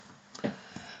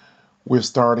We're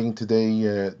starting today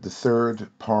the third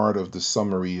part of the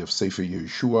summary of Sefer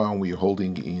Yehoshua, and we are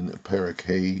holding in Perek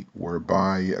Hey,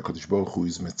 whereby HaKadosh Baruch Hu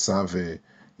is Metzave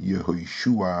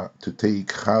Yehoshua to take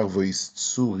Charvois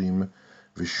Tzurim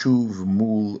Veshuv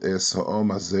Mul Es Ha'om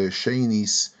Hazeh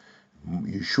Sheinis.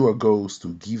 Yeshua goes to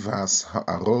Givas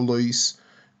Ha'arolois,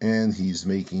 and he's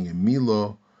making a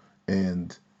Milo,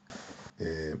 and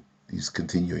he's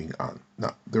continuing on.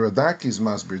 Now, the Radak is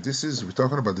Masbir. We're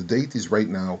talking about the date is right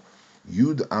now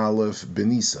Yud Aleph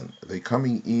Benisan. They're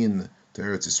coming in to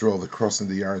Eretz Yisrael, they're crossing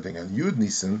the Yarden on Yud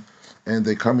Nisan, and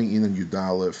they're coming in on Yud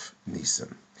Aleph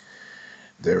Nisan.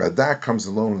 The Radak comes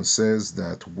along and says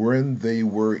that when they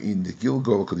were in the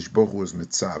Gilgal, Kadosh Baruch Hu was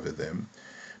mitzaveh them,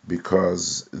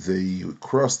 because they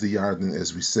crossed the Yarden,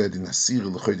 as we said, in Asir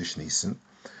L'Chodesh Nisan.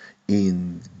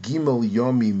 In Gimel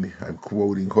Yomim, I'm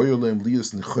quoting, Hoyolem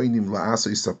lius nechoinim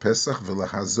la'asois ha'pesach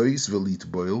v'lahazois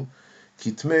v'litboil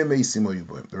kitmeh meisim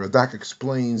oyuboim. The Radak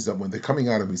explains that when they're coming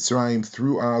out of Mitzrayim,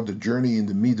 throughout the journey in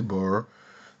the Midbar,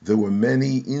 there were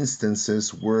many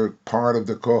instances where part of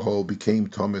the kohol became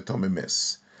tomeh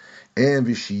mes. And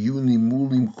v'shiyuni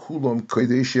mulim kulom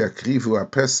kodesh yakrivu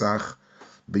ha'pesach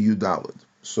beyudalad.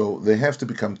 So they have to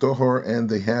become tohor, and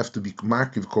they have to be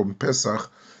makiv korban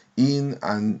pesach in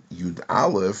an Yud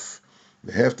Aleph.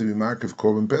 They have to be Markiv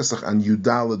Korban Pesach and Yud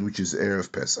Daled, which is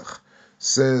Erev Pesach.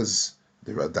 Says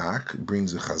the Radak,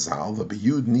 brings a Chazal, the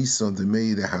B'Yud Nisan the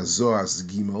made a Hazoas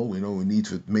Gimel. We know we need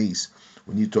for Meis,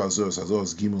 we need to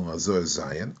Hazoas Gimel, Hazoas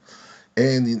Zayin.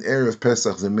 And in Erev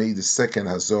Pesach they made the second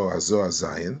Hazoas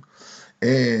Zayin.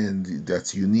 And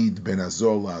that's you need Ben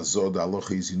Hazor La Hazor, the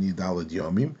Aloch is you need Daled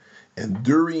Yomim. And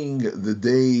during the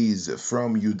days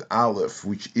from Yud Aleph,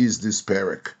 which is this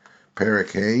Perek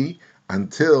Hey,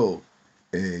 until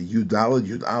Yud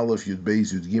Aleph, Yud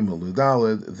Beis, Yud Gimel, Yud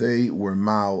Daled, they were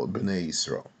Mal B'nai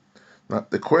Yisrael. Now,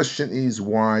 the question is,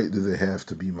 why do they have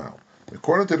to be Mal?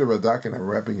 According to the Radak, and I'm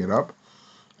wrapping it up,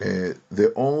 they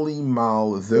only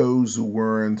Mal those who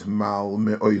weren't Mal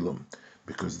Me'olim,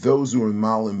 because those who were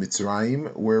Mal in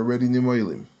Mitzrayim were already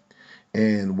Nemoilim.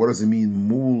 And what does it mean,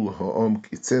 Mul Ha'om?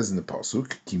 It says in the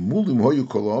Pasuk, Ki Mulim Hoyu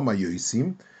Kol Ha'om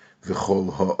HaYoisim,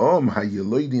 V'chol Ha'om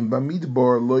HaYeloidim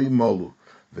Bamidbar Lo Yimolu,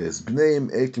 V'ez Bneim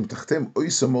Ekim Tachtem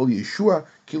Oisamol Yeshua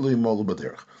Ki Lo Yimolu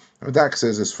B'derech. Radak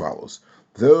says as follows: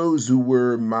 those who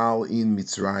were Mal in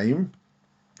Mitzrayim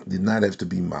did not have to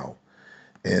be Mal.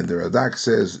 And the Radak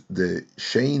says the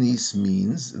Sheinis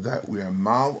means that we are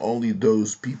Mal only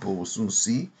those people will soon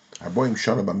see, Aboim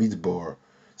Shana Bamidbar,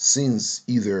 since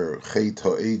either Chet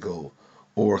HaEgel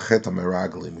or Chet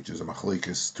HaMeraglim, which is a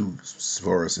machlekes, two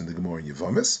svaras in the Gemara in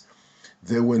Yevamis,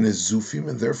 they were Nezufim,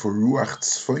 and therefore Ruach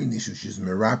Tzfoinish, which is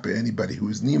Merape, anybody who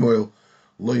is Nimoil,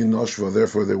 Lo Yinoshva,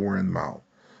 therefore they weren't Mal.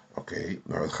 Okay,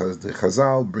 now the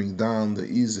Chazal bring down, there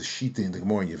is a shita in the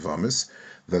Gemara in Yevamis,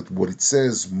 that what it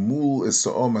says, Mul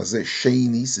Eso'om Azeh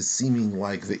Sheinis, is seeming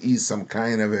like there is some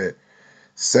kind of a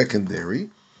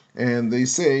secondary. And they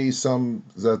say some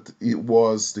that it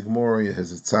was, the Gemara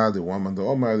has a tzad, the one and the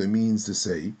Omar, that means to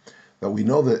say that we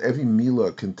know that every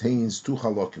Mila contains two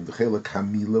halakim, the Chelak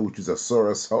HaMila, which is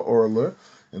Asoras HaOrla,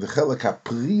 and the Chelak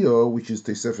HaPriya, which is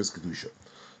Tesefes Kedusha.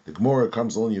 The Gemara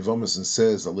comes along Yevamis and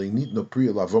says, Alei nitno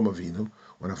Priya L'Avram Avinu.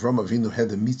 When Avram Avinu had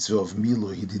the mitzvah of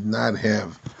Mila, he did not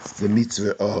have the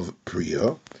mitzvah of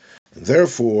Priya. And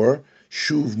therefore,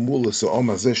 Shuv Mula Sa'om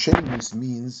Hazeh Shemis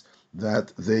means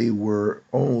that they were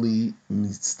only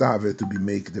mitzvah to be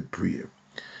make the prayer.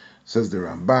 Says the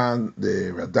Ramban,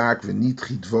 the Radak,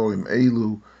 v'nitchi dvorim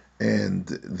elu, and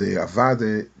the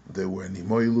Avade, they were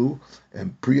nimoilu,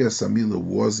 and Priya Samila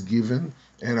was given,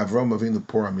 and Avram Avinu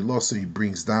Pora Milosa, he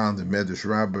brings down the Medrash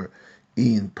Rabbah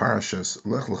in Parshas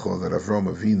Lech Lecho that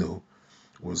Avram Avinu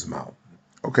was Mal.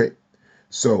 Okay,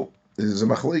 so there's a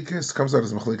machlekes, comes out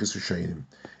as machlekes Rishonim,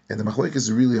 and the machlekes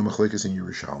is really a machlekes in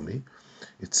Yerushalmi.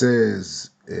 It says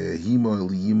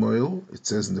Yimoil. It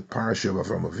says in the parasha of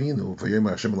Avram Avinu,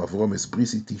 Vayomer Hashem el Avram es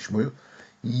brisi tishmoil.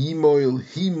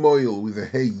 Yimoil with a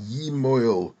hey,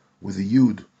 Yimoil with a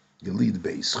yud, Yelid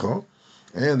beischo.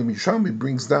 And the Mishnah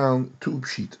brings down two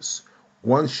pshitas.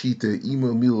 One shita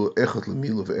Yimoil milo echot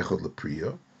lemilo ve'echot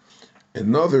lepriya.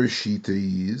 Another shita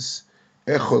is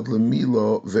echot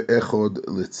lemilo ve'echot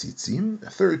letzitzim. A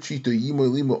third shita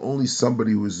Yimoil limo, only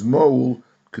somebody who is moul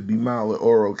could be mal,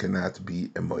 oral cannot be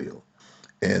a moil.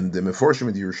 And the Meforshim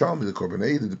of the Yerushalmi, the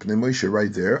Korbanei, the Pnei Moshe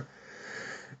right there,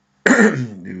 the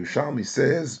Yerushalmi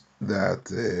says that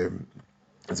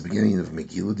at the beginning of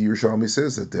Megillah, the Yerushalmi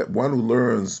says that one who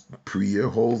learns Priya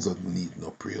holds that need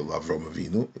no Priya L'Avram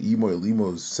Avinu. Imo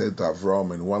Elimo said to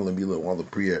Avram, and one Lemila, one the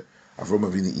Priya,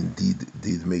 Avram Avinu indeed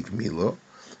did make Mila,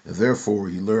 and therefore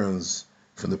he learns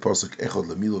from the pasuk Echad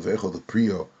leMila veEchad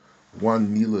lePriya.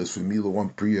 One Mila is for Mila, one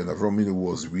Priya, and Avram Mila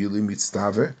was really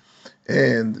mitzvah.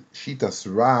 And Shitas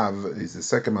Rav is the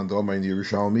second mandama in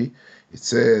Yerushalmi. It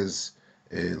says,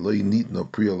 Lo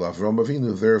Nitno Priya Lavram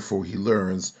Avinu, therefore he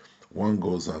learns one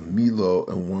goes on Milo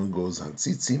and one goes on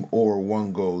Tzitzim, or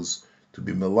one goes to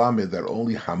be Melamed, that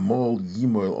only Hamol,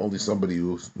 Yimol, only somebody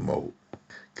who's Mo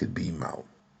could be Mal.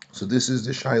 So this is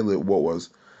the Shaila, what was.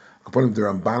 According to the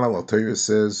Ramban al Torah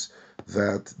says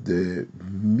that the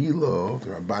Milo, the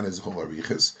Ramban is Chol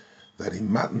Ariches, that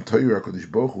in Matan Torah HaKadosh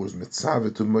Baruch Hu was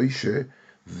mitzvah to Moshe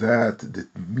that the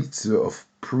mitzvah of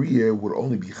Priya would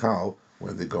only be Chal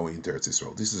when they go into Eretz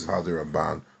Yisrael. This is how the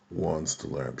Ramban wants to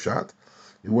learn Pshat.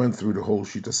 He went through the whole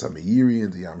Shita Sameiri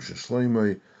and the Yam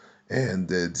Shloimeh and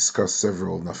discussed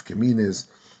several nafkemines.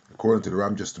 According to the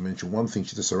Ram, just to mention one thing,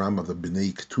 Shita Sarama, the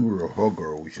Bnei Keturah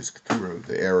Hogar, which is Keturah,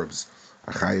 the Arabs,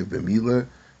 Achayev Bemila,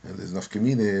 and there's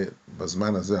nafkemine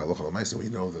Bazman Azeh Aloch Alamaisa. We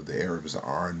know that the Arabs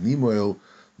are Nimoel.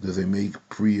 Do they make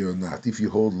Priya or not? If you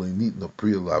hold Leinit no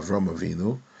Priya Lavram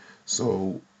Avinu,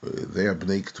 so they are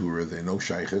Bnei Keturah, they know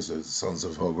Shayches, the sons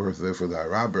of Hogar. Therefore, the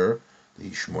Araber, the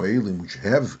Ishmaelim, which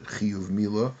have Chiyuv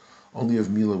Mila, only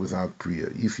have Mila without Priya.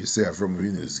 If you say Avram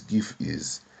Avinu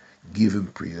is given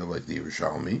Priya, like the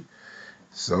Yerushalmi,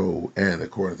 so, and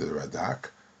according to the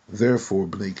Radak, therefore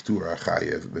Bnei Keturah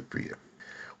Chayev Bepriya.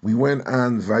 We went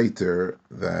on weiter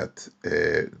that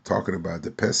talking about the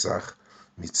Pesach,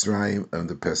 Mitzrayim, and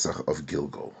the Pesach of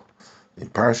Gilgal. In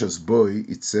Parshas Boy,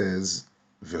 it says,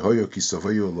 "V'hoyo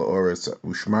kisavoyo la'oretz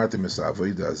ushmartem es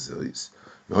ha'avoda azelis,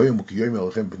 v'hoyo mukiyoyim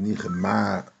elechem b'nichem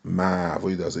ma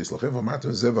avoda azelis lachem,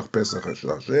 v'martem zevach Pesach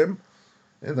Hashem."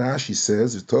 And Rashi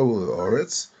says, "V'tovu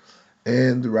la'oretz,"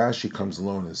 and Rashi comes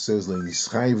along and says,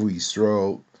 "Le'nischayvu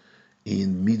Yisrael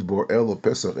in Midbar Elo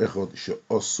Pesach Echad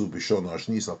She'osu B'Shon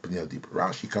Hashnis Al Pnei Adibur."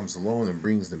 Rashi comes along and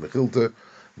brings the Mechilta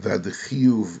that the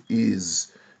Chiyuv is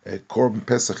Korban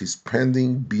Pesach is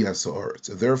pending Bias Haaretz.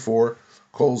 Therefore,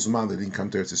 Kol Zman they didn't come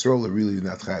to Eretz Yisrael, they're really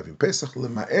not Chayavim Pesach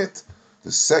Lema'et.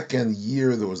 The second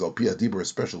year there was Al Pi Adibur, a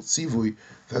special tzivui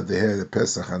that they had a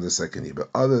Pesach on the second year. But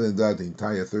other than that, the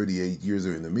entire 38 years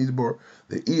are in the Midbar.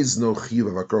 There is no Chiyuv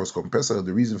of Akaros Korban Pesach.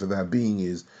 The reason for that being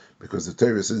is because the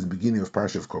Torah says in the beginning of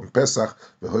Parsha of Korban Pesach,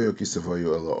 "V'hoyo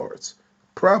kisavoyo elo oretz."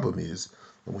 Problem is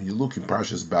that when you look in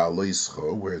Parshas Baal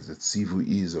Leischo, where the tzivu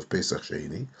is of Pesach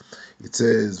Sheni, it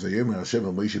says, "Vayomer Hashem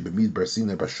el Moshe b'midbar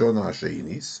Sinai b'shona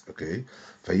ha'shenis." Okay,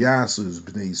 "Vayasu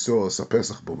b'nei Yisrael es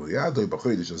ha'Pesach bo moyado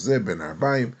b'chodesh hazeh ben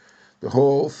arbaim." The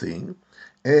whole thing,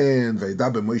 and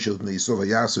 "Vayidaber Moshe el b'nei Yisrael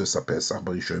vayasu es ha'Pesach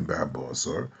b'rishon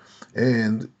be'arba'asor,"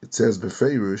 and it says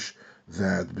b'feirush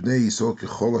that Bnei Yisrael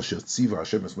kechol asher tziva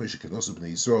Hashem es Moshe kenosu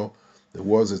Bnei Yisrael, there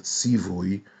was a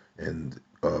tzivui and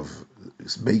of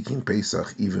making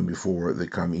Pesach even before they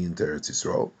come into Eretz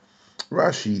Yisrael.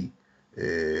 Rashi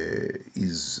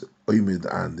is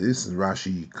oimid on this, and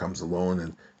Rashi comes along,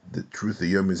 and the truth the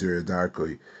Yom Mizir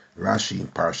Darkoi, Rashi in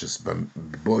Parshas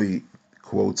Boy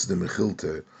quotes the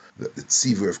Mechilta that the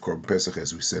tzivui of Korban Pesach,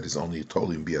 as we said, is only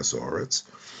told in Bias Haaretz.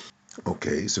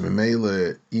 Okay, so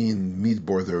Memela in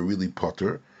Midbar they're really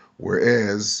potter,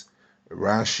 whereas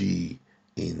Rashi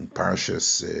in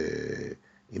Parshas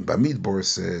in Bamidbar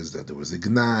says that there was a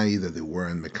Gnai, that they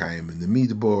weren't Mekayim in the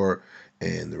Midbar,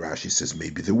 and Rashi says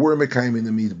maybe they were Mekayim in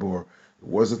the Midbar.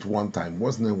 Was it one time?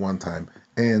 Wasn't it one time?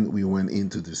 And we went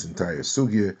into this entire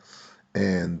sugya,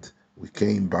 and we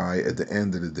came by at the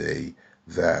end of the day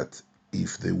that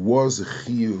if there was a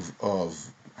chiyuv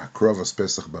of Akravas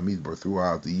Pesach Bamidbar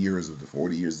throughout the years of the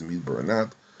 40 years of Midbar or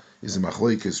not, is a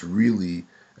machlekes really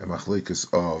a machlekes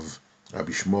of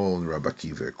Rabbi Shmuel and Rabbi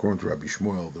Akiva. According to Rabbi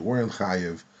Shmuel, they weren't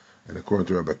chayev, and according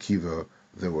to Rabbi Akiva,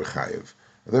 they were chayev.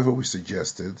 Therefore, we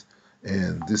suggested,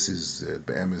 and this is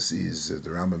Be'emes is the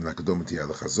Rambam Nakadomet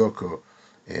Yad Chazoko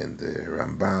and the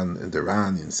Ramban and the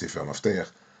Ran in Sefer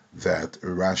Mafteach, that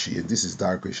Rashi, and this is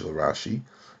Dark Shel Rashi.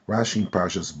 Rashi in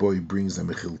Parshas Boy brings the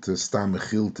Mechilta. Stam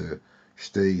Mechilta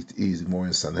state is more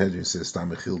in Sanhedrin says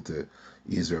Stam Mechilta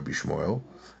is Rabbi Shmuel,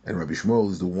 and Rabbi Shmuel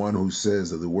is the one who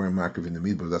says that they weren't Makav in the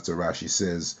Midbar. That's what Rashi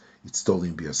says. It's told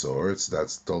in Biasor.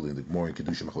 That's told in the Gemara in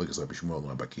Kedusha Machlekes Rabbi Shmuel and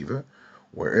Rabbi Akiva.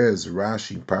 Whereas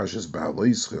Rashi in Parshas Baal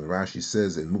Loischa, and Rashi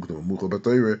says in Mukdam Muchal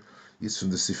B'Torah, it's from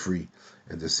the Sifri,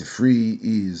 and the Sifri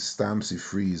is Stam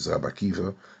Sifri is Rabbi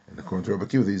Akiva, and according to Rabbi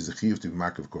Akiva, there is the Chiyuv to be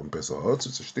Makav Korban Pesach.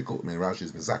 It's a shtickle. I mean, Rashi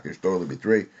is Mezakesh Torah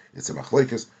Bitrei. It's a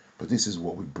Machlekes, but this is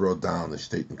what we brought down the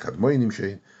state in Kadmoinim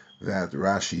Shein, that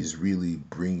Rashi is really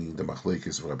bringing the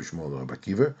machlekes of Rabbi Shmuel and Rabbi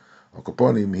Akiva.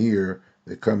 Okoponim here,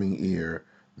 they're coming here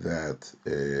that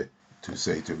to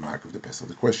say to Mark of the Pesach.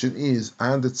 The question is,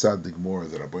 on the Tzad Gemara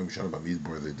that Rabbi Mishal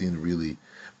Bamidbar, they didn't really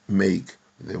make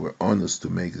they were honest to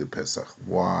make the Pesach.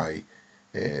 Why?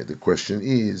 The question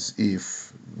is,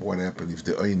 if what happened if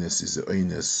the oinus is the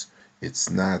oinus, it's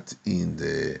not in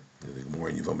the more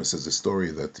in Yevamah says the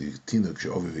story that the tinuk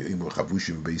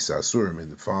chavushim beis asurim,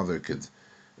 and the father could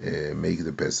make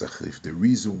the Pesach. If the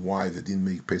reason why they didn't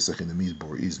make Pesach in the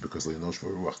Midbar is because leinosh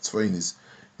v'ruach tzveinis,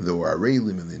 there were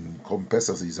arelim, and in Korban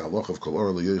Pesach is halach of kol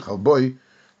or leyochal boy.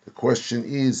 The question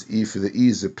is if there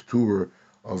is a ptur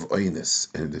of oinus,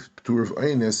 and the ptur of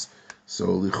oinus, so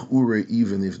lichura,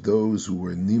 even if those who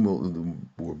were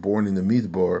were born in the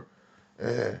Midbar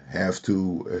have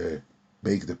to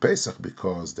make the Pesach,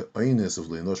 because the oinus of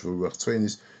leinosh v'ruach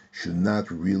tzveinis should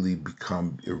not really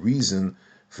become a reason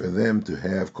for them to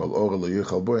have kol oral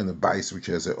loyechal boy and a bais which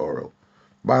has an oral.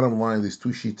 Bottom line, there's two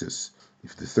shittas.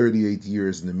 If the 38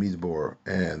 years in the Midbar,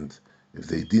 and if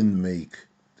they didn't make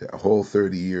the whole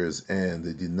 30 years and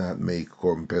they did not make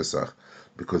Korban Pesach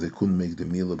because they couldn't make the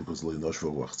Milah because lo yinosh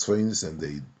v'ruach tzveinis, and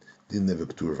they didn't have a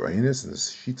ptur of Ainus, and the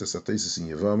shittas atesis in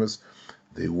Yevamas,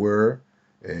 they were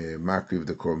makriv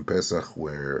the Korban Pesach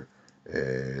were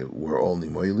only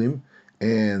moilim,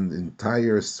 and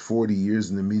entire 40 years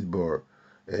in the Midbar.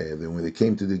 Then when they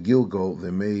came to the Gilgal,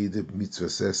 they made the mitzvah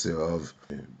sese of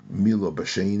Milo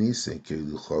Bashenis and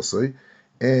Keilu Chosoi,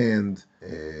 and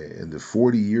in the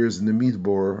 40 years in the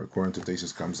Midbar, according to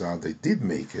Tesis comes out, they did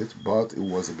make it, but it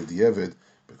was a b'diavad,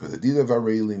 because they did have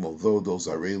Arelim, although those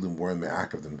Arelim weren't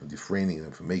me'akav them, defraining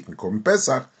them from making Korban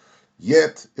Pesach,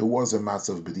 yet it was a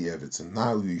matzav b'diavad. So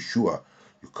now Yeshua,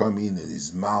 you come in and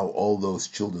is mal all those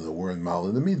children that weren't mal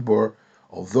in the Midbar,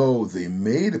 although they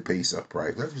made a Pesach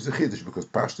prior. That was a chiddush, because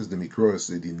Pashtas the Mikros,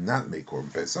 they did not make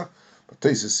Korban Pesach, but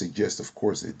Tesis suggests, of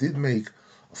course, they did make.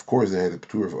 Of course, they had a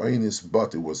ptur of Ainis,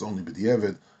 but it was only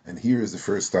b'diavad, and here is the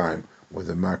first time with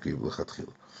the Makriv l'chatchil.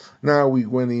 Now we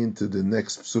went into the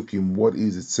next psukim. What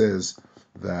is it? Says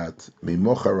that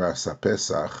Mimocharas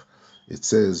HaPesach, it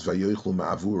says Vayoichlu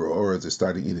Ma'avur or they're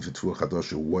starting in for Tfuah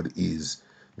Chadosha. What is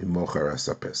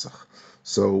Mimocharas HaPesach?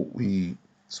 So we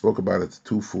spoke about it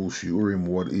two full shiurim.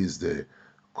 What is the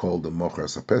called the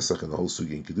Mocharas HaPesach, and the whole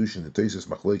sugi in Kedushin, the Tesis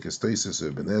Machlekes, Tesis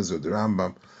Ibn Ezra, the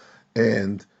Rambam,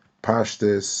 and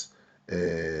Pashtes,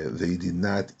 they did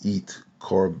not eat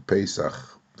Korban Pesach.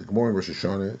 The Gemara in Rosh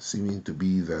Hashanah seeming to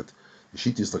be that the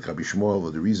Shittis like Rabbi Shmuel,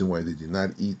 that the reason why they did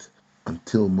not eat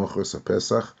until Mochras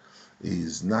HaPesach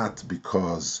is not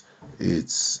because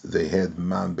they had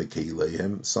man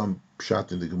bekeileihem. Some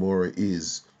pshat in the Gemara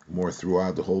is more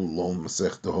throughout the whole long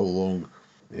Masech, the whole long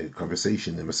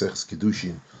conversation in Masech's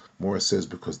Kiddushin. More says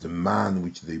because the man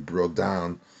which they brought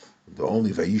down, the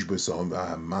only Vayishbos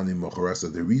Manim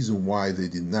Mocharasa, the reason why they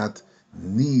did not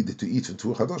need to eat from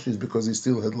Tfuah Chadosh is because they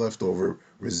still had leftover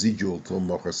residual till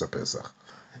Mochras HaPesach.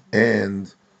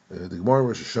 And the Gemara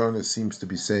Rosh Hashanah seems to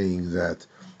be saying that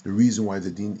the reason why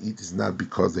they didn't eat is not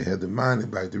because they had the man,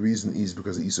 but the reason is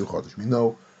because of Isur Chodesh. We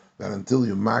know that until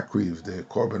you makriv the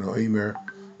Korban Oimer,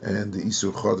 and the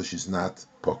Isur Chodesh is not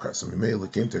Pokah. So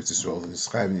Mimele came to Eretz Yisrael and is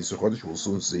chayv in Isur Chodesh, we'll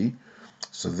soon see.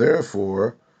 So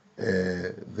therefore,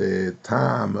 the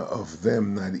time of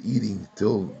them not eating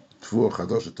till Tfuah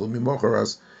Chadosh, till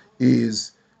Mimocharas,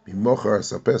 is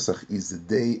Mimocharas HaPesach is the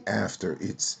day after.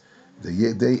 It's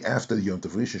the day after the Yom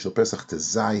Tov Rishon Shel Pesach to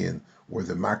Zion, where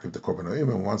the mark of the Korban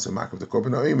Oimer, and once the mark of the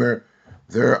Korban Oimer,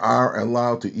 they are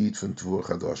allowed to eat from Tfuah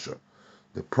Chadosh.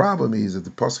 The problem is that the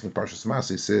pasuk in Parshas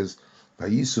Masei says,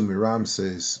 "Vayisu Miram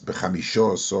says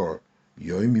bechamisho asor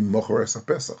yoim mimocharas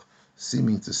haPesach,"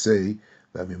 seeming to say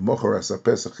that mimocharas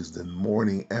haPesach is the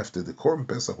morning after the Korban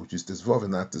Pesach, which is Tezvav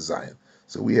and not Zion.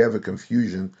 So we have a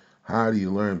confusion. How do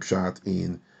you learn pshat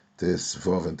in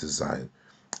Tezvav and Zion?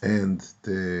 And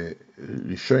the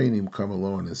Rishonim come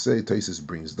along and say, Taisus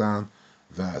brings down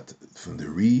that from the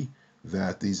Ri,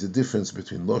 that there's a difference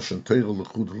between Loshan Torah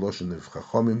L'chud and Loshan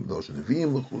Chachomim, Loshan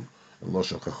Nevi'im L'chud, and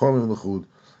Loshan Chachomim L'chud,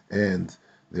 and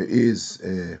there is,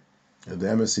 the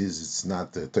emesis, it's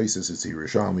not the Taisus, it's the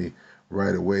Yerushalmi.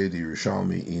 Right away, the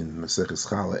Yerushalmi in Maseches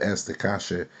Chala asked the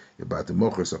Kasha about the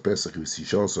Mochras HaPesach,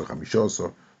 Yisishosor,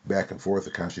 Chamishosor, back and forth.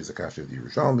 The Kasha is the Kasha of the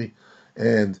Yerushalmi,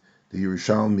 and the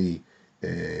Yerushalmi,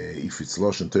 if it's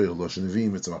Loshan Torah, Loshan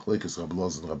Nevi'im, it's a Machlekes Rab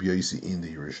Loz and Rab Yosi in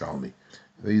the Yerushalmi.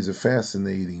 There is a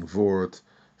fascinating word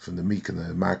from the Mikna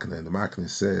and Makna, and the Makna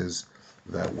says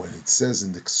that when it says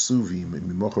in the Ksuvim, in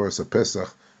Mimocharas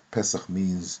HaPesach, Pesach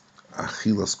means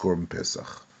Achilas Korban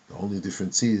Pesach. The only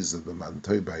difference is that the Matan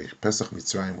Torah by Pesach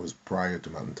Mitzrayim was prior to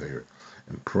Matan Torah,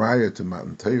 and prior to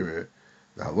Matan Torah,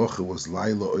 the halacha was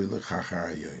Laila Oile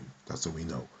Chachar Hayom. That's what we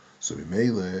know. So we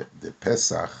made the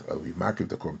Pesach, we marked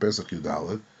the Korban Pesach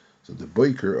Yudalet. So the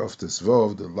Boiker of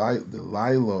Tesvav, the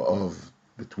Laila of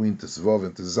between Tesvav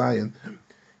and Tezayin,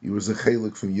 he was a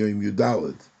chelik from Yom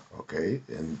Yudalid. Okay,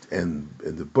 and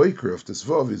the boiker of this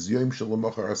vav is Yom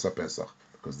Shalomachar Asa Pesach,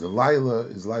 because the Laila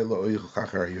is Laila Oichel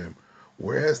Chachar Yom,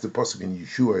 whereas the pasuk in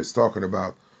Yeshua is talking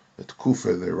about the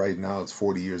Tkufa that right now it's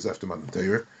 40 years after Matan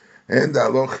Torah, and the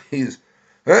Aloch is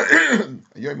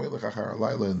Yom Oichel Chachar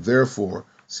Laila, and therefore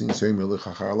since Yom Oichel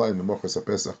Chachar Laila Memachar Asa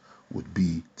Pesach would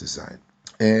be designed.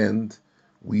 And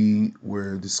we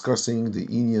were discussing the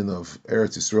inyan of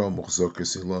Eretz Yisrael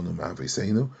Mochzokes Ilonu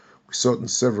Ma'aveseinu. We saw it in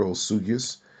several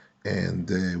sugyas, and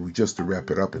we just to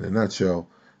wrap it up in a nutshell,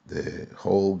 the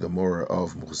whole Gemara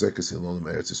of Mochzekes Ilonu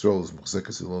Eretz Yisrael is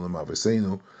Mochzekes Ilonu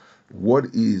Ma'aveseinu. What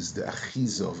is the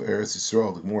achiza of Eretz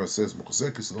Yisrael? The Gemara says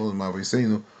Mochzekes Ilonu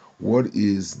Ma'aveseinu. What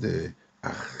is the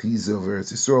achiza of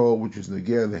Eretz Yisrael, which is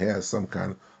again has some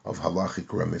kind of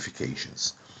halachic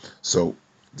ramifications. So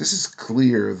this is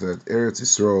clear that Eretz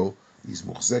Yisrael is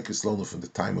Muchzekes Lonu from the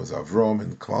time of Avram,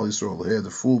 and Klal Yisrael had the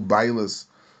full bailas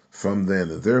from then,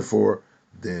 and therefore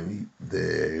the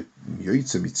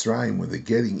Yoitze Mitzrayim, when they're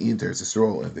getting into Eretz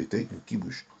Yisrael and they take in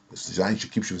Kibush, it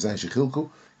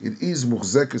is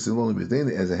Muchzekes Lonu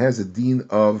B'Dein, as it has a deen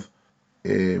of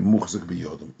Muchzek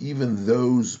B'Yodim. Even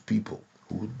those people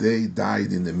who they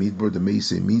died in the Midbar, the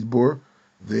Meisei Midbar,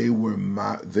 they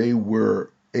were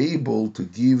able to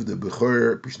give the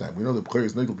Bechor Pishnaim. We know the Bechor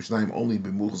is Neitel Pishnaim only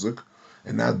B'Muchzek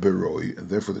and not Beroi, and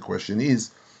therefore the question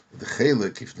is, the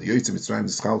Chelek, if the Yoitze Mitzrayim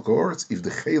is Chal Koretz, if the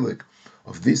Chelek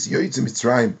of this Yoitze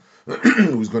Mitzrayim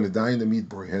who's going to die in the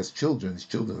Midbar has children, his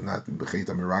children are not B'Chet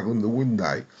HaMeraglim, they wouldn't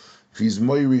die, if he's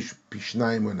Moirish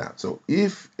Pishnaim or not. So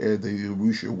if the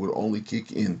Yerusha would only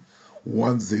kick in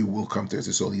once they will come to Eretz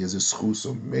Yisrael, he has a schus,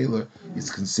 so Mela is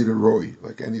considered Roy,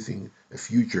 like anything, a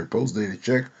future, post-data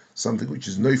check, something which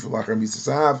is Neufel Achar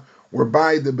Mitzvah,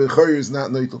 whereby the Bechor is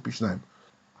not Neitel Pishnaim.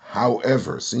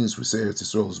 However, since we say Eretz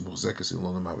Yisrael is Muchzekes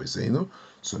Ilonu Ma'aveseinu,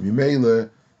 so Mimela,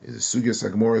 the Sugya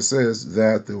Sagmora says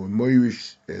that there were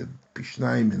Moirish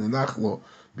Pishnaim in the Nachlo,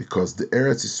 because the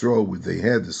Eretz Yisrael, which they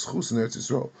had, the schus in Eretz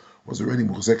Yisrael, was already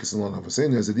Muchzekes Ilonu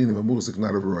Ma'aveseinu, as a din of a Muchzek,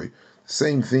 not a Roy.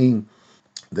 Same thing,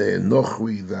 the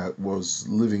Nochri that was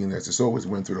living in Eretz Yisrael always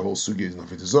went through the whole Sugya of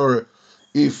Avodah,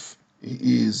 if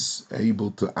he is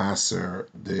able to answer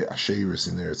the Asheris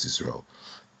in Eretz Yisrael.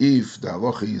 If the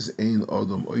halacha is ein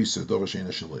adam oiser davar she'ein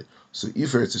shalei, so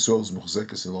if Eretz Yisrael is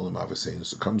muchzekes ilonu ma'aveseinu,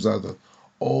 so it comes out that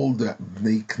all the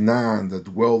Bnei Canaan that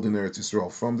dwelled in Eretz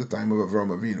Yisrael from the time of Avram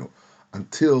Avinu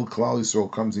until Klal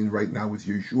Yisrael comes in right now with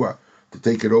Yehoshua to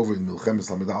take it over in Milchemes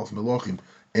Lamed Aleph Melochim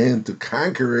and to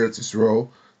conquer Eretz Yisrael,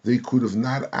 they could have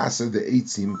not asked the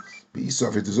Eitzim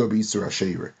b'Isar v'Tizor b'Isar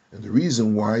Asher. And the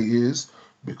reason why is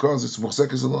because it's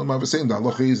muchzekes ilonu ma'aveseinu. The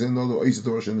halacha is ein adam oiser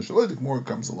davar she'ein shalei. The Gemara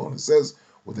comes along and says,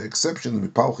 with the exception of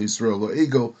Mipalch Yisrael lo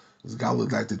Egel, is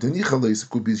Galad like the Tenichales, it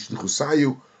could be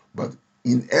Shlichusayu, but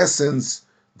in essence,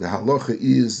 the halacha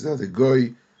is that a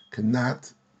guy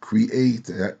cannot create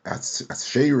a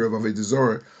sheir of Avodah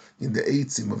Zarah in the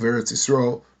Eitzim of Eretz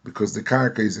Yisrael, because the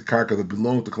karka is a karka that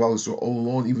belonged to Klal Yisrael all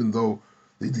along, even though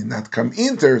they did not come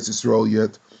into Eretz Yisrael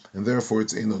yet, and therefore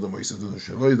it's Ein Adam Oiser Davar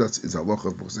She'ein Shalei. That's is halacha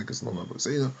of Muchzekes Ilonu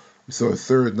Ma'aveseinu. We saw a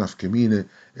third nafkamina,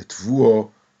 et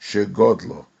Tvuo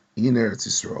Shegodlo in Eretz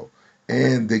Yisrael,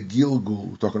 and the Gilgul,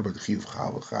 we're talking about the Chiv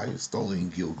Chala, Chay is totally in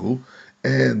Gilgul,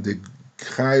 and the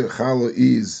Chala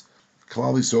is,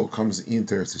 Klal Yisrael comes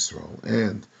into Eretz Yisrael,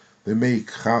 and they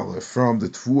make Chala from the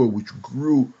Tvua which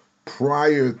grew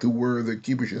prior to where the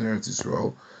Kibush in Eretz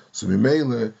Yisrael, so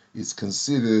Mimele is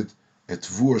considered a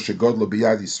Tvua Shegodla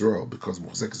B'Yad Yisrael, because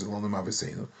Muchzekes Ilonu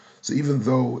Ma'aveseinu. So even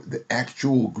though the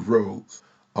actual growth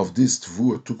of this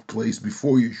Tvua took place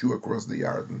before Yeshua crossed the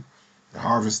Yarden,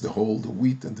 harvest the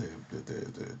wheat and the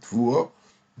tvua,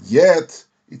 yet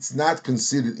it's not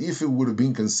considered. If it would have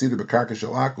been considered b'karka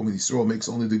shel akum, and Yisrael makes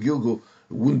only the gilgul, it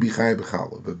wouldn't be chayav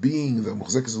b'chala. But being the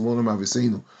muchzekes ilonu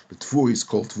ma'aveseinu, the tvua is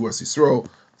called tvuas Yisrael,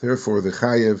 therefore the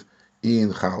chayav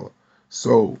in chala.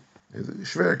 So the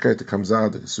shverkeit that comes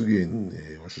out, the sugi in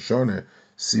Rosh Hashanah,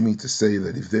 seeming to say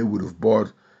that if they would have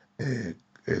bought a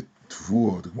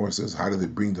tvua, the Gemara says, how do they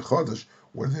bring the chodesh?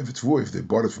 Where do they have a tvua? If they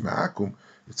bought it from akum,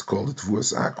 it's called the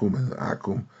Tvuas Akum, and the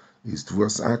Akum is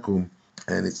Tvuas Akum,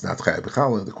 and it's not Chai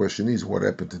B'chala. The question is, what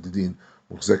happened to the din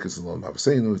Muchzekes Ilonu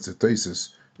Ma'aveseinu? It's a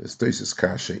Teisus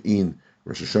Kasha in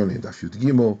Rosh Hashanah in Daf Yud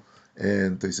Gimel,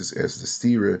 and Teisus asks the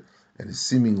stira, and is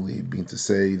seemingly being to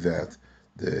say that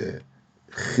the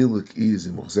Chiluk is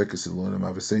in Muchzekes Ilonu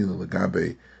Ma'aveseinu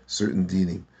legabe certain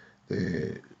dinim.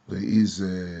 There is a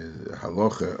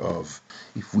halacha of,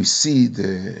 if we see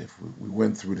if we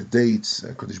went through the dates,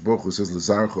 Kodesh Baruch Hu says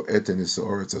L'zarcho eten es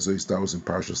haaretz azois davos in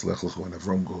Parshas Lech Lecha, when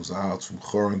Avram goes out from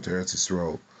Choron to Eretz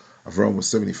Yisrael. Avram was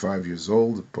 75 years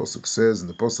old. The pasuk says in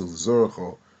the pasuk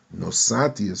L'zarcho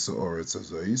Nosati es Oretz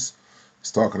Azois.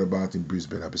 He's talking about in Bris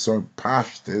Ben Abisorim.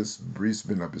 Pashtes, Bris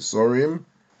Ben Abisorim,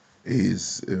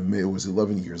 it was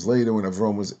 11 years later when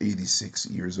Avram was 86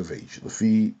 years of age.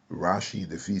 Lefi Rashi,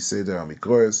 Lefi Seder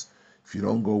Amikroes, if you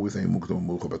don't go with a Mukdom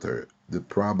Muchabater. The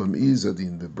problem is that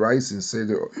in the Bryce in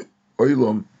Seder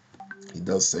Oilom, he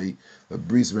does say that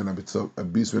Bris Ben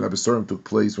Abisorim took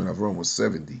place when Avram was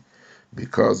 70,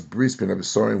 because Bris Ben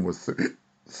Abisorim was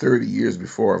 30 years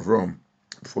before Avram,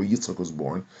 before Yitzchak was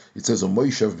born. It says, "On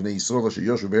Moshe b'nei Yisrael asher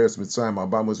yoshu be'eretz Mitzrayim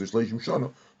 430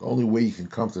 shana." The only way you can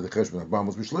come to the cheshbon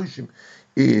 430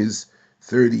 is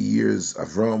 30 years.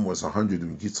 Avram was 100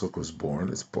 when Yitzchak was born.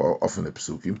 It's often a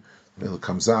psukim. When it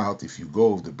comes out, if you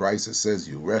go, the Brisa says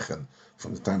you reckon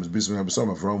from the time of Bris Ben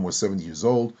Abisorim, Avram was 70 years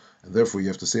old, and therefore you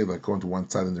have to say, like according to one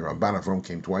side in the Ramban, Avram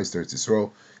came twice to Eretz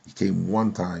Yisrael. He came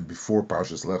one time before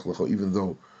Parshas Lech Lecho, even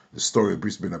though the story of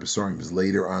Bris Ben Abisorim is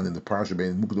later on in the Parsha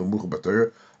Ben Mukdom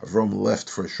Muchabater. Avram left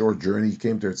for a short journey. He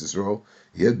came to Eretz Yisrael.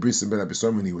 He had Bris Ben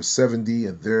Abisorim when he was 70,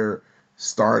 and there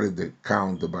started the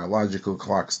count. The biological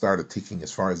clock started ticking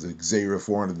as far as the Gzeira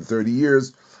 430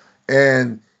 years,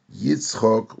 and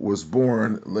Yitzchok was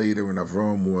born later when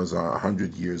Avram was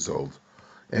 100 years old.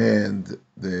 And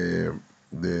the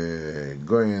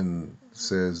Goyen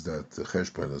says that the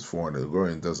Cheshbon is 400. The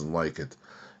Goyen doesn't like it.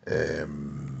 The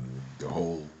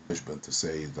whole Cheshbon to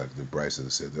say, like the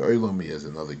Brisa said, the Olam, he has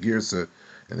another Girsa,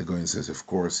 and the Goyen says, of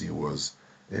course, he was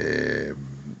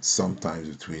sometimes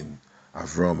between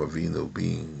Avram Avinu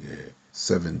being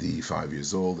 75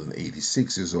 years old and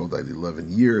 86 years old at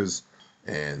 11 years,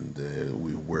 and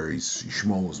where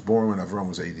Shmuel was born when Avram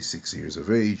was 86 years of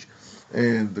age.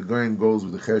 And the Goyen goes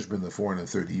with the Cheshbon, the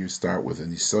 430 years start with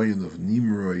an Isayan of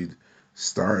Nimrod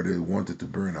wanted to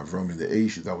burn Avram in the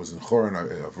Aish. That was in Choron.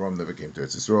 Avram never came to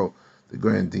Eretz Yisrael. The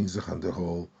Goyen Dingzach on the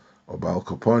whole Obal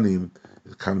Koponim.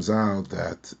 It comes out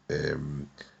that the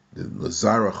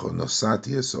Lazarach or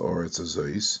Nosatius or Eretz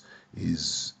Azois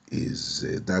is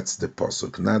that's the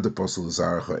posuk, not the posuk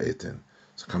Lazarach or Eten.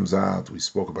 So it comes out. We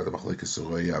spoke about the Machlekes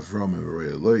Soraya Avram and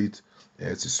Roya Loit.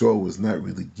 Eretz Yisrael was not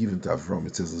really given to Avram.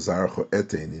 It says Lazarach or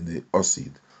Eten in the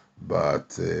Osid, but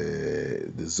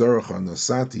the Zarach or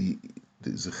Nosati,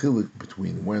 there's a chilik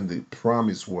between when the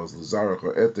promise was Lazarach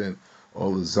or Eten or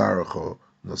Lazarach or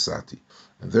Nosati.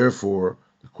 And therefore,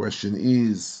 the question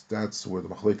is, that's where the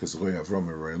Machlekes Roy Avram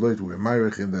and Roy Loit, we're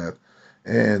Meirich in that,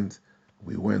 and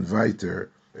we went weiter,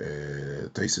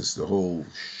 Taisis, the whole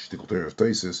shtickle of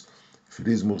Taisis. If it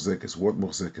is Murzekes,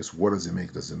 what does it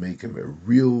make? Does it make him a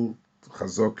real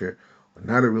Chazoker or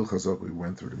not a real Chazoker? We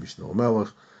went through the Mishnah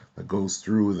Melech that goes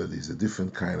through that there's a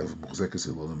different kind of Murzekes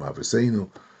Elolim Aveseinu,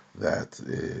 that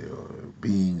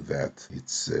being that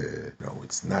it's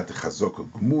it's not a Chazoka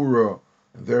Gemura,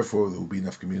 and therefore there will be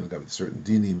enough community with certain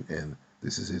dinim, and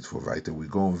this is it for weiter. We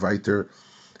go on weiter,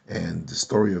 and the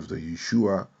story of the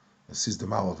Yehoshua, Sis the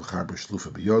Malach V'Chaber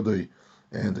Shlufa B'Yodoi,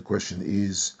 and the question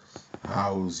is,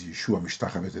 how is Yehoshua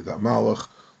Mishtachaveh to that Malach?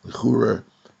 L'chura,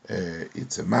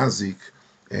 it's a mazik,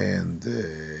 and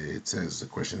it says the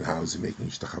question, how is he making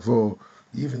Ishtachavo?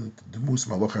 Even the Mus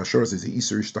Malach Hashor says the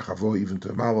Isser Ishtachavo even to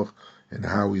a Malach, and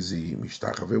how is he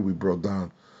Mishtachave? We brought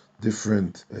down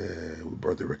different. We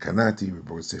brought the Rekanati, we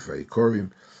brought Sefer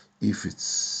Ikorim. If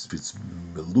it's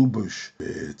Melubush,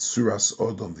 Tsuras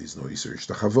Odom, there's no Isser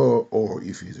Ishtachavo, or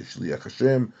if he's a Shliach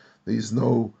Hashem, there's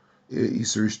no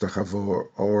Isser Ishtachavo.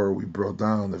 Or we brought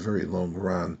down a very long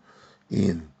run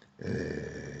in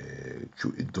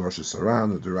Dorsha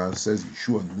Saran. The Ran says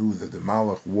Yeshua knew that the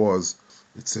Malach was.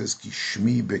 It says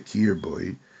Kishmi Bekir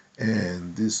Boy,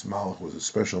 and this Malach was a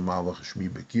special Malach, Shmi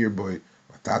Bekir Boy,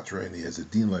 Matatra, and he has a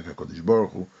din like a Kodesh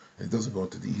Baruch Hu, and it doesn't go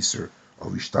into the Isser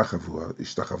of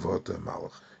Ishtachavot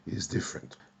Malach. It is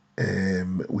different.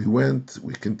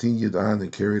 We continued on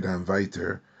and carried on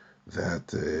weiter,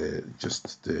 that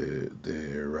just the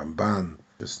Ramban,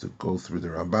 just to go through the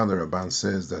Ramban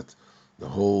says that the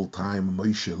whole time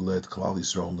Moshe led Klal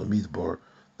Yisrael in the Midbar,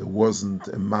 there wasn't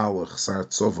a Malach Sar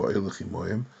Tzova Elech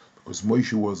Imoyim, because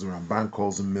Moshe was, the Ramban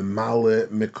calls him Memale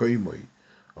Mekoimoy.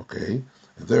 Okay?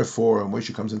 And therefore,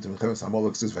 Moshe comes into Mechemes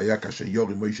Amalek, says, Vayakasha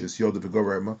Yori Moshe is Yoda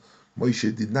V'Govarema.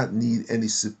 Moshe did not need any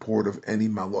support of any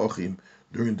Malachim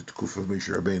during the Tukuf of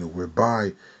Moshe Rabbeinu,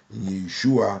 whereby in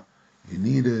Yehoshua you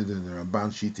needed, and the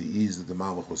Ramban Shita is that the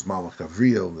Malach was Malach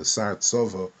Gavriel, and the Sar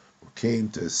Tzova, who came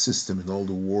to assist him in all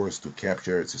the wars to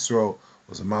capture Eretz Yisrael,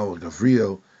 was a Malach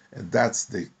Gavriel, and that's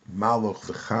the Malach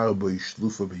V'char B'y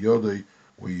Shlufa B'Yodoi,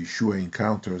 where Yehoshua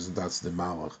encounters, and that's the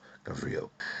Malach Gavriel.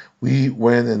 We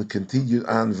went and continued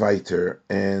on weiter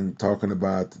and talking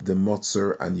about the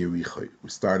Motzer and Yerichoi. We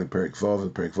started Perek Vav,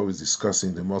 and Perek Vav is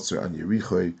discussing the Motzer and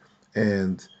Yerichoi,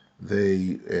 and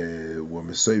they were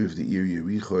Messiah of the Ir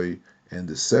Yerichoi, and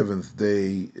the seventh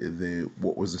day,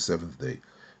 what was the seventh day?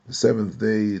 The seventh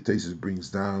day, Tesis brings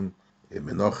down in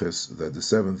Menachos that the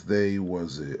seventh day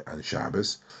was on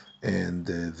Shabbos, and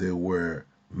there were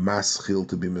Maschil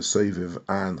to be Messiah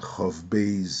on Chav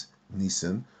Beis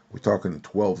Nisan. We're talking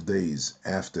 12 days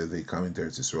after they come into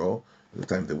Eretz Yisrael. By the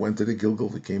time they went to the Gilgal,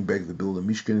 they came back, they built a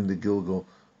Mishkan in the Gilgal,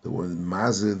 they were in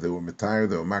Mazeh, they were Matayr,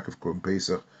 they were Makav Korban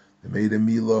Pesach, they made a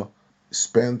Milah,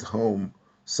 spent home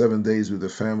 7 days with their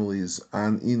families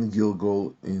in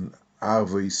Gilgal in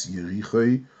Avos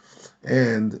Yerichoi,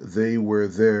 and they were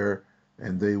there,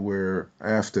 and they were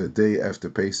after day after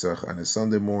Pesach on a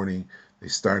Sunday morning. They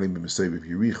started with Messiah of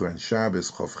Yericho and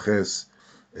Shabbos Chavches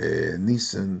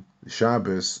Nisan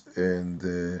Shabbos, and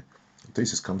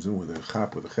Tesis comes in with a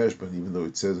chap with a cheshbon, even though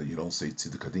it says that you don't say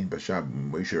tziddukadim b'Shab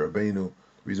Moshe Rabbeinu.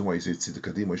 The reason why you say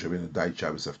tziddukadim, Moshe Rabbeinu died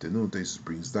Shabbos afternoon. Tesis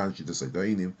brings down Shittas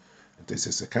Hada'inim, and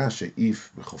Tesis Akasha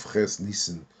if Chavches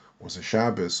Nisan was a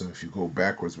Shabbos, so if you go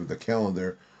backwards with the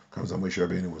calendar, comes on Moshe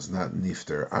Rabbeinu was not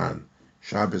nifter on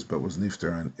Shabbos, but was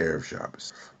nifter on Erev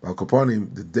Shabbos. Al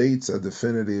Kaponim, the dates are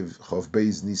definitive. Chav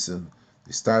Beis Nisan,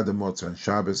 they start the Motzah on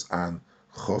Shabbos, on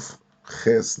Chav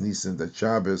Ches Nisan, that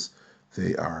Shabbos,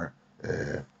 they are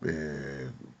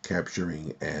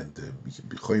capturing, and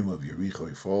B'choim of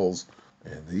Yericho falls.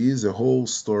 And there is a whole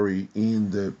story in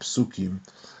the Psukim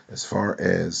as far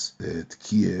as the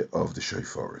Tekiah of the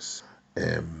Shofars.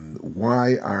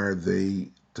 Why are they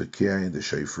Tekiah in the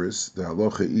Shofars? The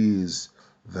halacha is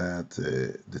that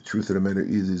the truth of the matter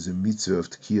is a mitzvah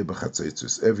of Tekiah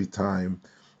b'chatzaitzos. Every time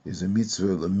is a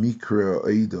mitzvah l'mikra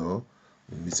eido,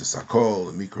 mitzvah sakol,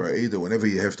 l'mikra eido. Whenever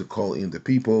you have to call in the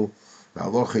people, the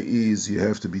halacha is you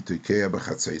have to be Tekiah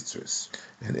b'chatzaitzos.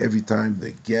 And every time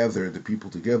they gather the people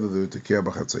together, they're Tekiah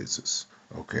b'chatzaitzos.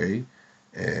 Okay?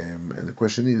 And the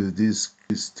question is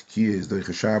Tekiah is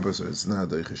Doicha Shabbos or it's not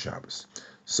Doicha Shabbos.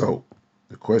 So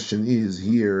the question is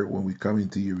here when we come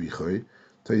into Yericho,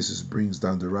 Taisus brings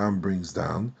down, the Ram brings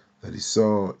down that he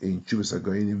saw in Chuvas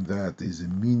Hagoyinim that is a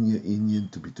minya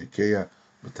inyan to be Tekiah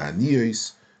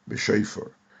b'taniyos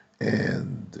b'shofar.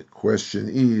 And the question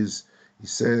is, he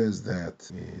says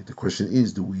that the question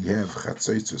is, do we have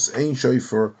chatzaitzos ein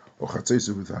shofar or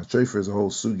chatzaitzos without shofar? Is a whole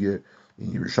sugya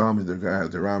in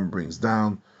Yerushalmi. The Ram brings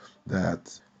down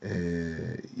that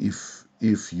if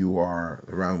you are,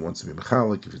 the Ram wants to be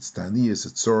mechalik, if it's taniyas,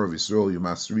 it's sorah of Yisrael, you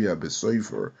masriya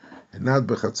besoifer and not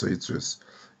bechatzaitzos.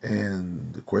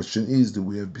 And the question is, do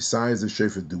we have besides the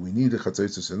shofar? Do we need a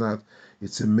chatzaitzos or not?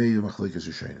 It's a meir machlikas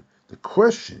yishayim. The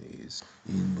question is,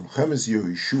 in Milchemes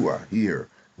Yehoshua here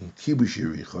in Kibush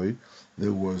Yericho,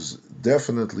 there was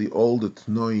definitely all the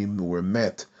tnoim were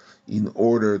met in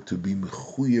order to be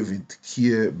mechuyev in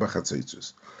Tekiah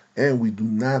b'chatzaitzos. And we do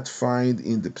not find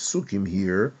in the Psukim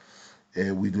here,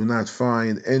 we do not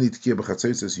find any Tekiah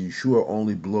b'chatzaitzos. Yeshua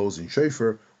only blows in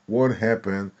shofar. What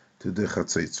happened to the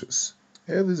chatzaitzos?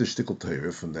 And there's a shtickle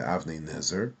Torah from the Avnei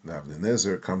Nezer. The Avnei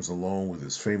Nezer comes along with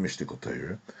his famous shtickle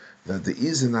Torah that there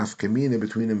is an afkamina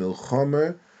between a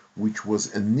milchama which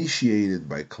was initiated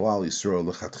by Klal Yisrael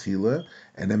lechatchila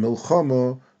and a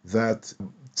milchama that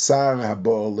Tsar haba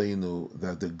aleinu,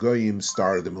 that the goyim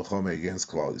started the milchama against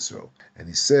Klal Yisrael. And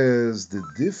he says the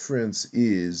difference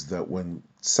is that when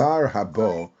Tsar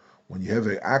haba, when you have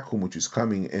an akum which is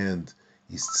coming and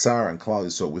he's Tsar and Klal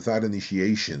Yisrael without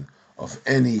initiation of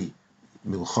any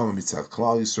milchama mitzad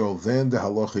Klal Yisrael, then the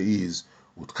halacha is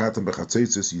utkatam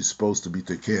bechatzaitzos, you're supposed to be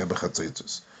tekeah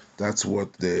bechatzaitzos. That's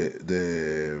what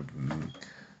the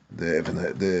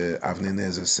Avnei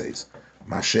Nezer says.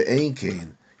 Masha'ein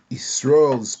kein,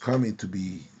 Israel is coming to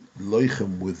be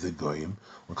loichem with the goyim.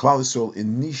 When Klal Yisrael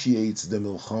initiates the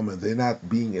milchama, they're not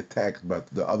being attacked, but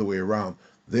the other way around.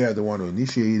 They are the one who are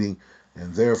initiating,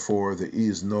 and therefore there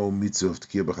is no mitzvah of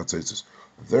tekiah b'chatzaitzos.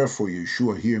 Therefore,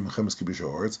 Yeshua here in Milchemes Kibush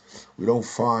Haaretz, we don't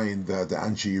find that the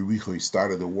Anshe Yericho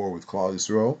started the war with Klal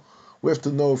Yisrael. We have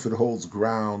to know if it holds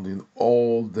ground in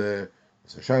all the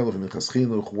Shailof and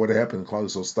Chinuch, what happened. Klal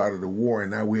Yisrael started a war, and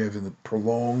now we have in the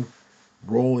prolonged,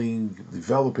 rolling,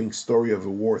 developing story of a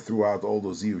war throughout all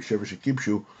those years, Shevesh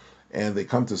Kipshu, and they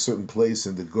come to a certain place,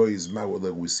 and the Goy's Mawad,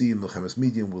 like we see in Milchemes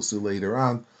Midian, we'll see later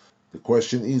on. The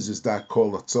question is that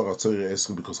called Atzor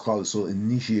Esrim because Klal Yisrael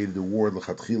initiated the war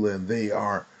L'Chatchila, and they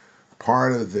are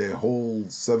part of the whole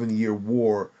 7-year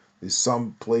war. There's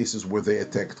some places where they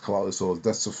attacked Klal Yisrael.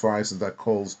 That suffices, and that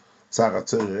calls Tzar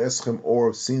Atzor Esrim.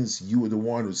 Or since you were the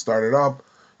one who started up,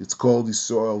 it's called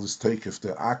Yisrael, this Teikef, the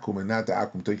Akum, and not the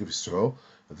Akum Teikef Yisrael.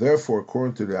 Therefore,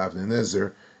 according to the Avnei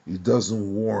Nezer, it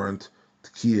doesn't warrant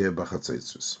Tkiya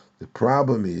b'chatzaitzos. The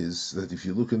problem is that if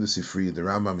you look in the Sifri, the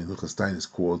Rambam in Hilchos Tainis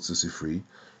quotes the Sifri.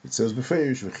 It says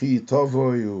beferish v'chi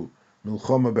tovoyu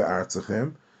milchoma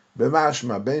be'artzachem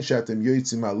b'mashma ben she'atem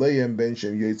yoytzim aleihem ben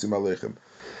she'em yoytzim aleichem.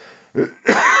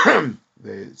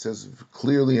 It says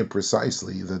clearly and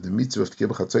precisely that the mitzvah of Tkiya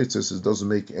b'chatzaitzos doesn't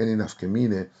make any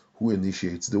nafkamine who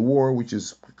initiates the war, which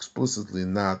is explicitly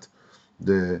not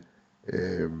the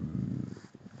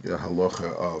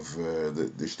halacha of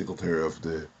the shtickle Torah of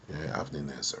the Avnei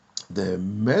Nezer. The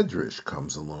Medrash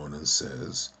comes along and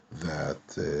says that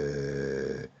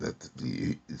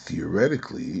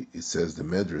theoretically it says the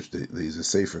Medrash there's a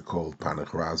sefer called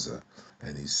Panach Raza,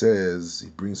 and he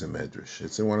brings a Medrash.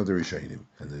 It's in one of the Rishonim,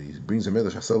 and he brings a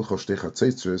Medrash. Asel chosh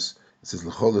techatzeitzres. It says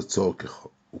l'chol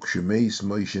etzorkecho ukshemeis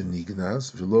Moshe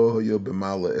nignaz v'lo hoyo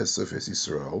b'mala esef es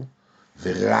Yisrael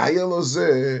v'raya lo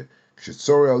zeh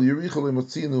kshetzore al Yericho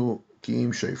lemotzinu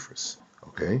kiim shefres.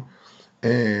 Okay.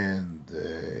 And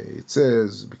it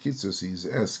says, Bekitzus, he's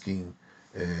asking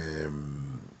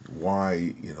why,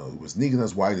 it was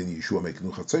Nignas, why didn't Yeshua make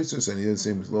Nuchatzaitzos? And he didn't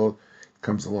say, Lord,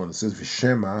 comes along and says,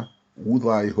 Vishema,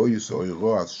 Ulai Hoyus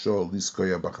Oiroas Shol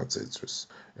Liskoya Bachatzaitzos.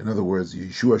 In other words,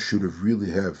 Yeshua should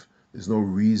have there's no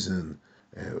reason.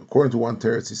 According to one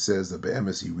teretz, he says that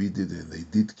Be'emes, he redid it, and they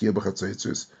did Kia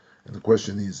Bachatzaitzos. And the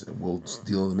question is, we'll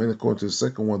deal in a minute. According to the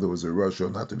second one, there was a rush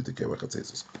not to be the Kia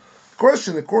Bachatzaitzos.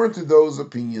 Question, according to those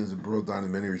opinions brought down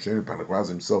in many Rishonim, Panach Raza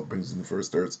himself brings in the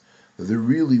first teretz that there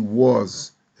really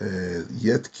was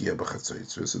yet Kia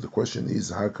b'chatzaitzos. So the question is,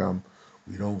 how come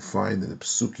we don't find in the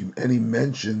Pesukim any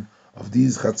mention of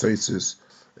these chatzaitzos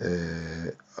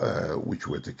which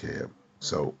were Tekeya?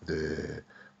 So the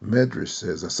Medrash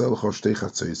says, Asel l'cho shtei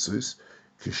chatzaitzos,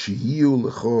 kishiyu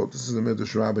l'cho, this is the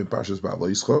Medrash Rabbah in Parshas Ba'alo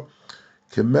Yischo,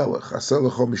 kemelech, asel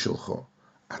l'cho mishelcho,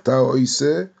 ata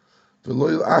oiseh,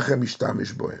 ולא ילאחם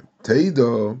משתמש בהם. תדע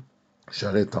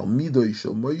שהרי תלמידו של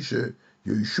מוישה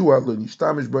יהושע לא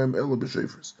נשתמש בהם אלא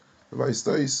בשפרס. There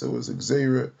was a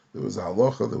gzeira, there was a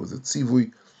halacha, there was a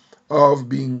tzivui of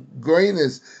being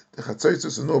goines the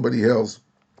chatzaitzos, and nobody else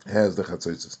has the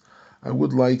chatzaitzos. I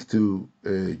would like to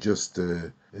just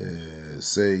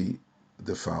say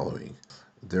the following.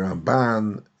 The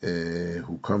Ramban,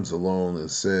 who comes along and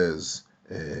says,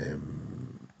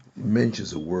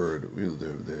 mentions a word. Really,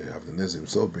 the Avnei Nezer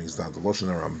himself brings down the Lashon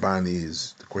Ramban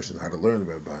is the question how to learn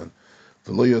about Ramban.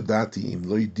 V'lo yodati im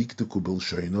lo yidiktuku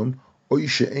b'lshonom oy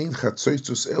she'ein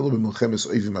chatzaitzos elo b'milchemes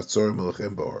oivim atzor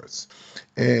melchem ba'aretz.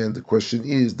 And the question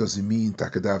is, does it mean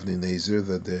Takad Avnei Nezer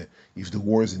that if the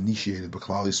war is initiated by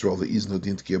Klal Yisrael there is no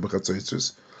din tkiya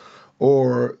b'chatzaitzos,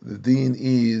 or the din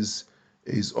is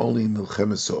only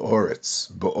milchemes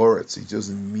ba'aretz? It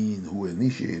doesn't mean who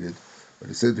initiated. But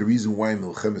he said the reason why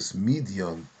Milchemes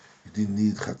Midian you didn't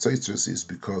need Chatzaitzos is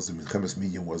because the Milchemes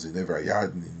Midian was in Ever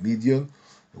Ayad in Midian.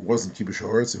 It wasn't Kibush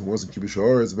Haaretz, it wasn't Kibush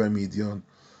Haaretz by Midian.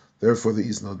 Therefore, there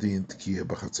is no din Tkiya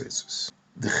b'Chatzaitzos.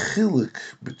 The chiluk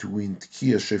between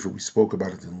Tkiya Shefer, we spoke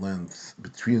about it in length.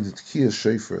 Between the Tkiya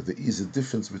Shefer, there is a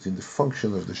difference between the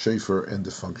function of the Shefer and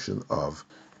the function of.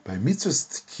 By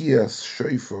mitzvahs Tkiya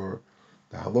Shefer,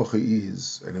 the halacha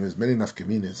is, and there's many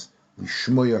nafkaminas,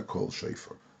 lishmoya kol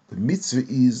Shefer. The mitzvah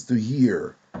is to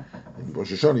hear. In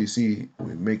Rosh Hashanah, you see,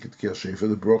 we make it Tkiya Shefer,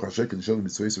 the Baruch HaShem Kedishon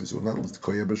Mitzvah, so it's not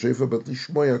Tkiya b'Shefer, but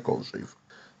Lishmoya Kol Shefer.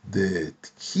 The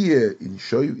Tkiya in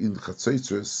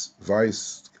Chatzaitzos,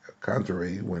 vice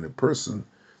contrary, when a person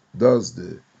does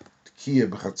the Tkiya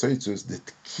b'Chatzaitzos, the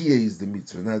Tkiya is the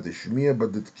mitzvah, not the Shmiya,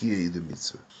 but the Tkiya is the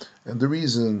mitzvah. And the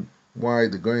reason why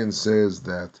the Goyen says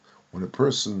that when a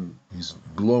person is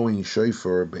blowing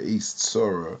Shefer be'ez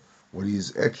tzara, what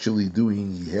he's actually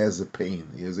doing, he has a pain,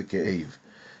 he has a ke'ev.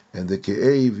 And the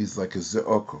ke'ev is like a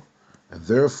ze'oko. And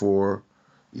therefore,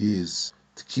 is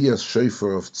Tkiyas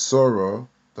Shefer of Tzara,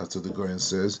 that's what the Goyen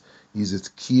says, is a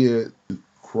Tkiya to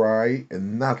cry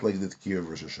and not like the Tkiya of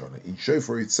Rosh Hashanah. In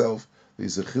Shefer itself, there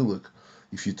is a chiluk.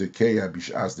 If you Tekeya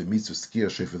bish'as the mitzvah Tkiya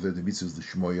Shefer, then the mitzvah is the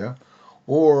Shmoya,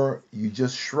 or you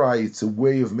just shry, it's a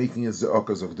way of making a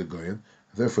ze'okas of the Goyen.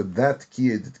 Therefore, that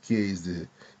Tkiya, the Tkiya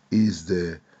is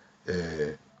the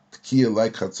Tkiya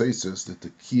like Chatzaitzos, the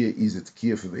Tkiya is a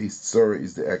Tkiya for the East Tzara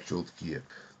is the actual Tkiya.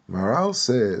 Maral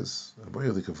says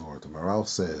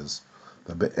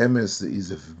that be'emes there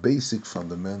is a basic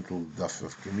fundamental daf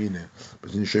of Kemine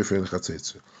between Shefer and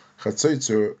Chatzaitzor.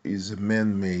 Chatzaitzor is a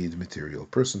man-made material. A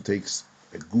person takes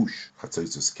a gush,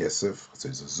 Chatzaitzor's kesef,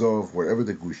 Chatzaitzor's zov, whatever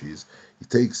the gush is, he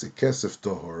takes a kesef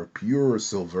tohor, pure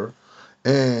silver,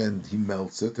 and he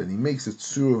melts it, and he makes it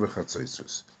tzur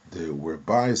v'chatzaitzos.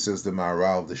 Whereby, says the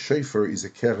Maharal, the shefer is a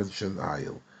keren shen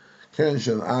ayil. Keren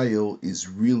shen ayil is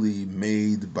really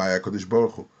made by HaKadosh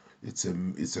Baruch Hu. it's a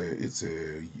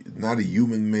not a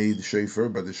human-made shofar,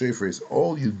 but the shofar is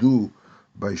all you do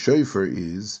by shofar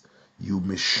is you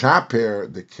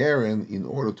mishaper the keren in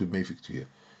order to make it to you.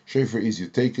 Shofar is you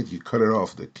take it, you cut it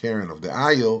off the keren of the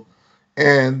ayil,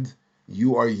 and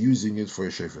you are using it for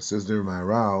a shofar. Says there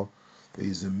Maharal, there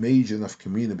is a major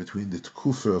nafkamina between the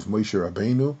tkufa of Moshe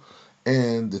Rabbeinu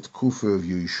and the tkufa of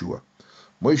Yehoshua.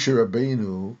 Moshe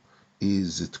Rabbeinu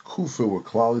is a tkufa where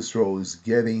Klal Yisrael is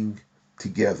getting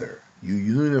together. You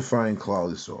unifying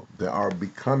Klal Yisrael. They are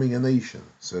becoming a nation,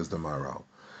 says the Maharal.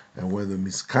 And when the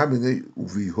miskabine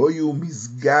uvihoyu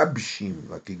misgabshim,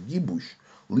 like a gibush,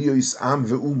 liyos am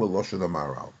ve'uma losha the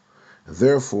Maharal.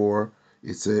 Therefore,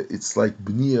 it's like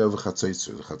bniya of a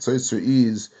chatzotzer. The chatzotzer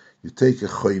is you take a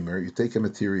chomer, you take a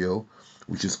material,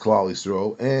 which is Klal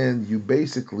Yisrael, and you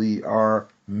basically are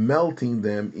melting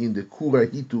them in the kura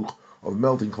hituch of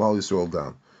melting Klal Yisrael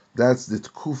down. That's the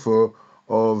tkufa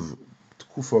of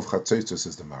chatzotzer,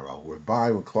 says the Maharal, whereby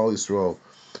when Klal Yisrael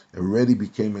already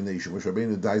became a nation, when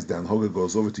Rabbeinu dies, the Anhoga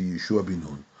goes over to Yehoshua bin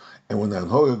Nun. And when the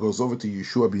Anhoga goes over to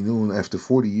Yehoshua bin Nun after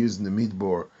 40 years in the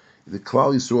Midbar, the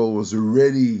Klal Yisrael was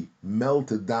already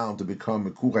melted down to become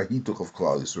a Kura Hituch of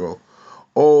Klal Yisrael.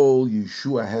 All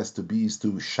Yeshua has to be is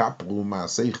to shapru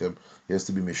ma'asechem, he has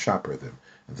to be meshaper them.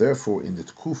 And therefore, in the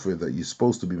tkufa that you're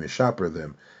supposed to be meshaper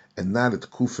them, and not a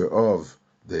tkufa of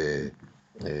the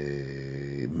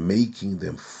making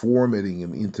them, formatting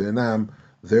them into an am,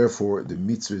 therefore the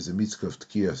mitzvah is a mitzvah of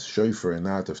tkiyas shofar and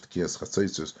not of tkiyas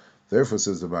chatzitzos. Therefore,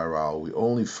 says the Maharal, we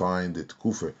only find the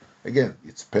tkufa. Again,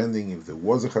 it's pending if there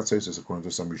was a chatzitzos according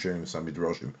to some Rishonim and some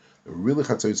midrashim. There were really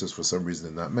chatzitzos for some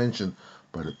reason they're not mentioned,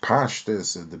 but the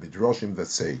pashtes and the midrashim that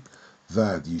say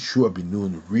that Yehoshua bin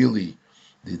Nun really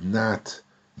did not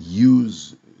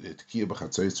use the tkiyah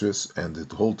b'chatzitzos, and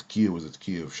the whole tkiyah was a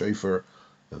tkiyah of shofar.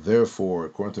 Therefore,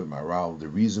 according to the Maharal, the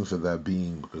reason for that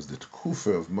being because the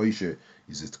tkufa of Moshe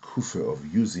is a tkufa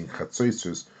of using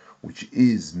chatzotzos, which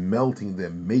is melting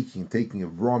them, taking a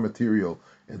raw material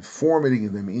and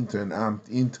formatting them into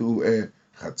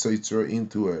a chatzotzor,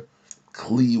 into a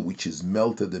kli which is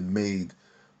melted and made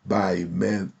by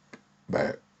man-made,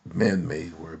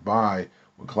 whereby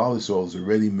when Klal Yisrael is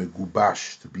already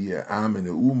megubash to be a am and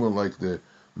a uma, like the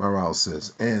Maharal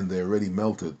says, and they're already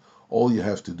melted. All you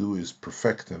have to do is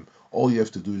perfect them. All you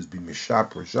have to do is be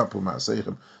mishaper, shapu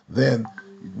ma'asechem. Then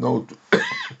you know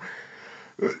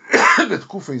that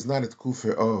kufa is not a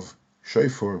kufa of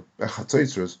shofar,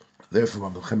 chatzotros.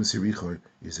 Therefore, Mamlech Yericho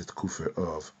is a kufa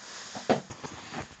of